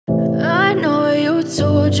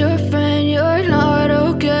told your friend you're not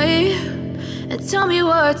okay, and tell me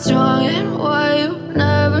what's wrong and why you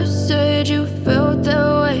never said you felt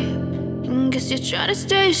that way. And guess you're trying to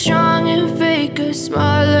stay strong and fake a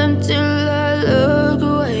smile until I look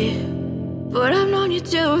away. But I've known you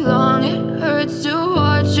too long, it hurts to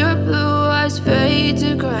watch your blue eyes fade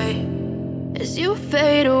to gray as you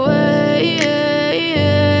fade away,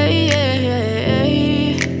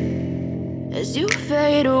 as you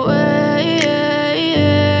fade away.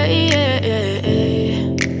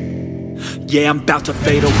 Yeah, I'm about to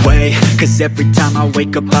fade away, cause every time I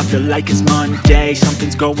wake up I feel like it's Monday.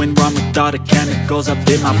 Something's going wrong with all the chemicals up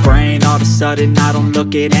in my brain. All of a sudden I don't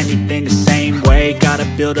look at anything the same way. Got a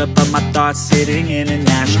buildup of my thoughts sitting in an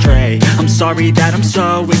ashtray. I'm sorry that I'm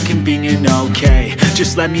so inconvenient, okay.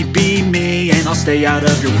 Just let me be me and I'll stay out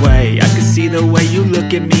of your way. I can see the way you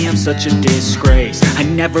look at me, I'm such a disgrace. I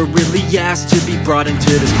never really asked to be brought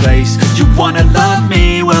into this place. You wanna love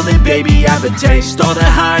me? Well then baby I have a taste. All the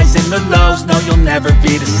highs and the lows, no, you'll never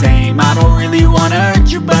be the same. I don't really wanna hurt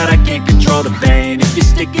you, but I can't control the pain. If you're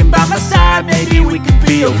sticking by my side, maybe we could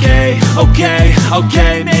be okay.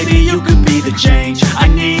 Okay, maybe you could be the change I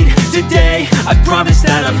need today. I promise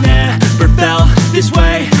that I've never felt this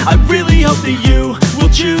way. I really hope that you will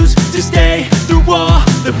choose to stay through all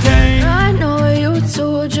the pain. I know you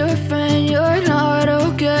told your friend you're not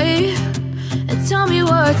okay, and tell me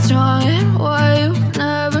what's wrong and why you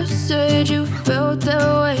never said you felt that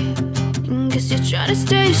way. Guess you're trying to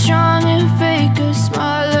stay strong and fake a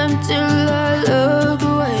smile until I look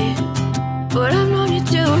away. But I've known you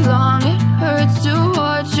too long, it hurts to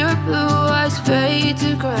watch your blue eyes fade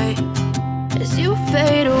to gray as you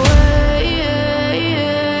fade away,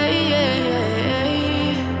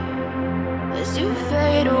 as you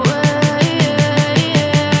fade away,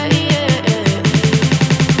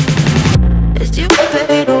 as you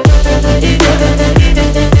fade away.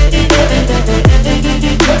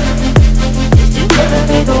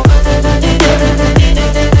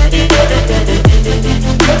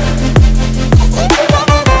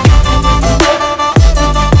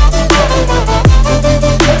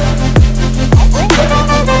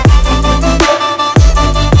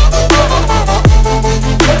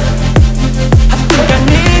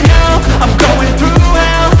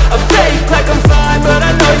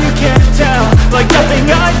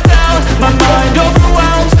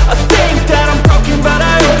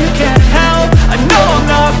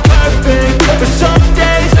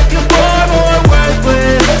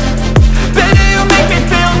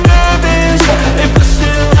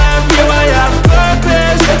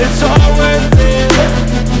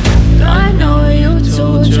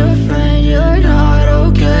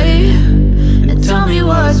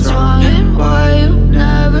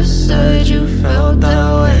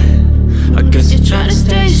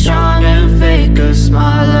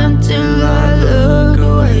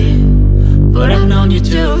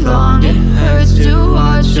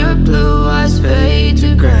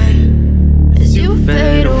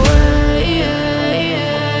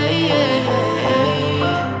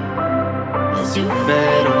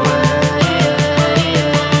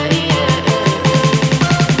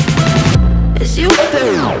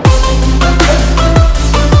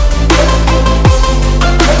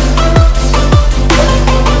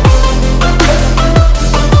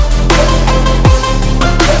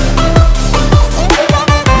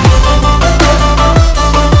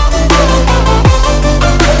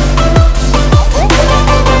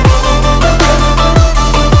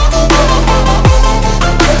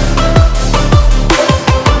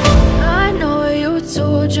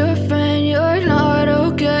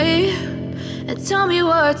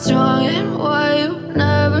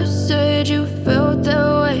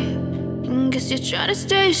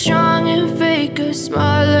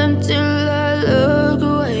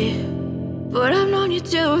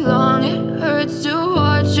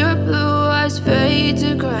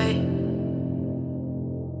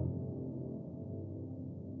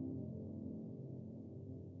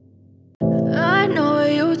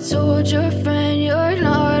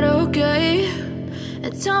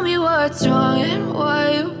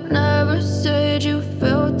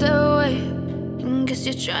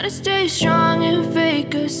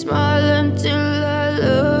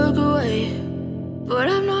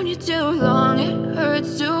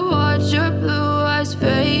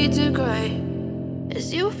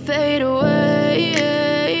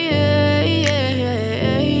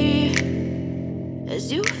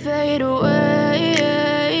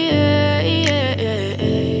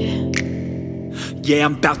 yeah,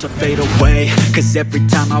 I'm about to fade away. Cause every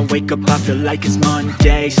time I wake up I feel like it's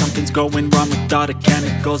Monday. Something's going wrong with all the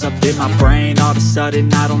chemicals up in my brain. All of a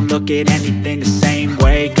sudden I don't look at anything the same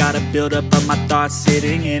way. Gotta build up of my thoughts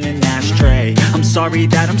sitting in an ashtray. I'm sorry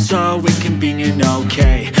that I'm so inconvenient,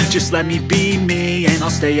 okay. Just let me be me and I'll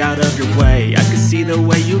stay out of your way. I can see the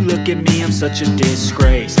way you look at me, I'm such a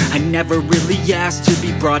disgrace. I never really asked to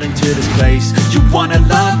be brought into this place. You wanna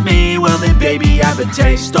love me? Well then baby I have a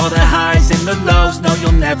taste. All the highs and the lows, no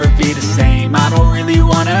you'll never be the same. I don't really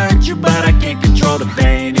wanna hurt you but I can't control the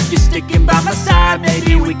pain. If you're sticking by my side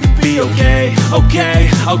maybe we could be okay.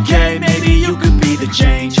 Okay, maybe you could be the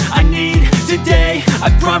change I need today. I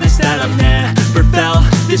promise that I've never felt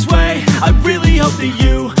this way. I really hope that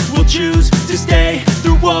you will choose to stay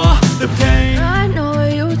through all the pain. I know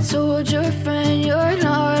you told your friend you're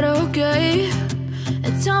not okay,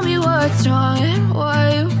 and tell me what's wrong and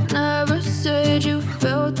why you never said you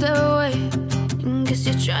felt that way. And guess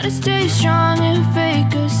you're trying to stay strong and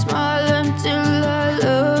fake a smile until I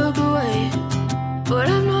look away. But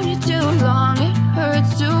I've known you too long, it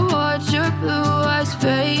hurts to watch your blue eyes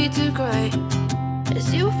fade to gray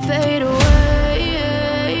as you fade away.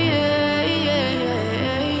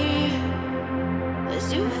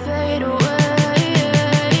 As you fade away.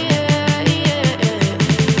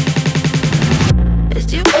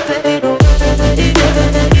 As you fade away.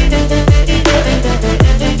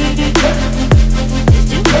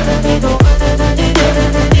 As you fade away.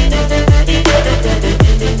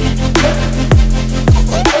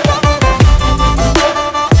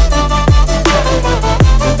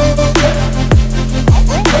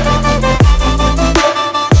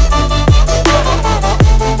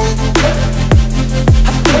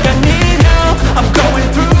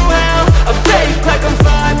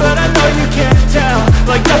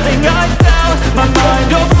 Like nothing I felt, my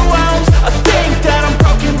mind overwhelms. I think that I'm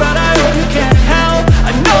broken, but I hope you can't help.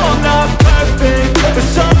 I know I'm not perfect, but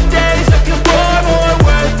some days I feel far more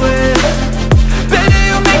worthless. Baby,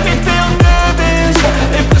 you make me feel nervous.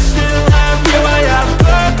 If I still have you, I have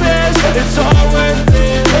purpose. It's all worth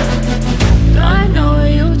it. I know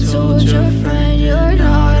you told your friend you're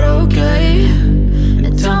not okay,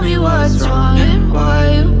 and tell me what's wrong and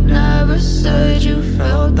why you never said you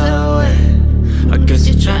felt that way. I guess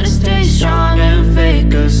you're trying to stay strong and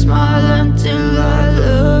fake a smile until I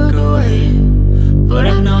look away. But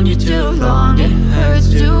I've known you too long, it hurts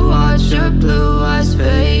to watch your blue eyes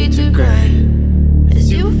fade to gray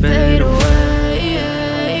as you fade away.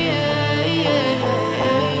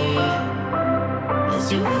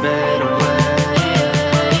 As you fade away.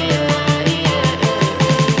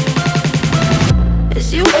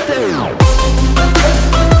 As you fade away.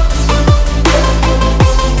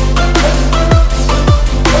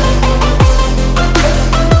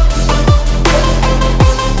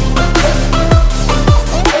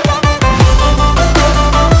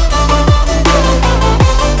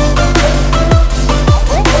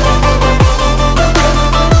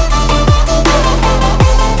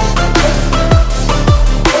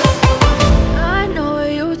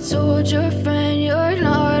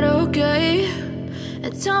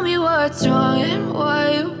 Tell me what's wrong and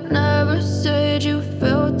why you never said you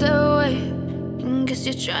felt that way. And guess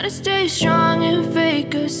you're trying to stay strong and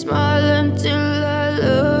fake a smile until I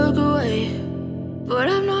look away. But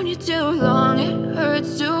I've known you too long, it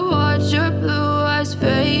hurts to watch your blue eyes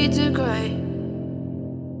fade to gray.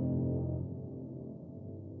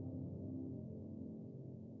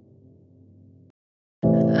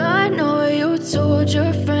 I know you told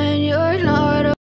your friend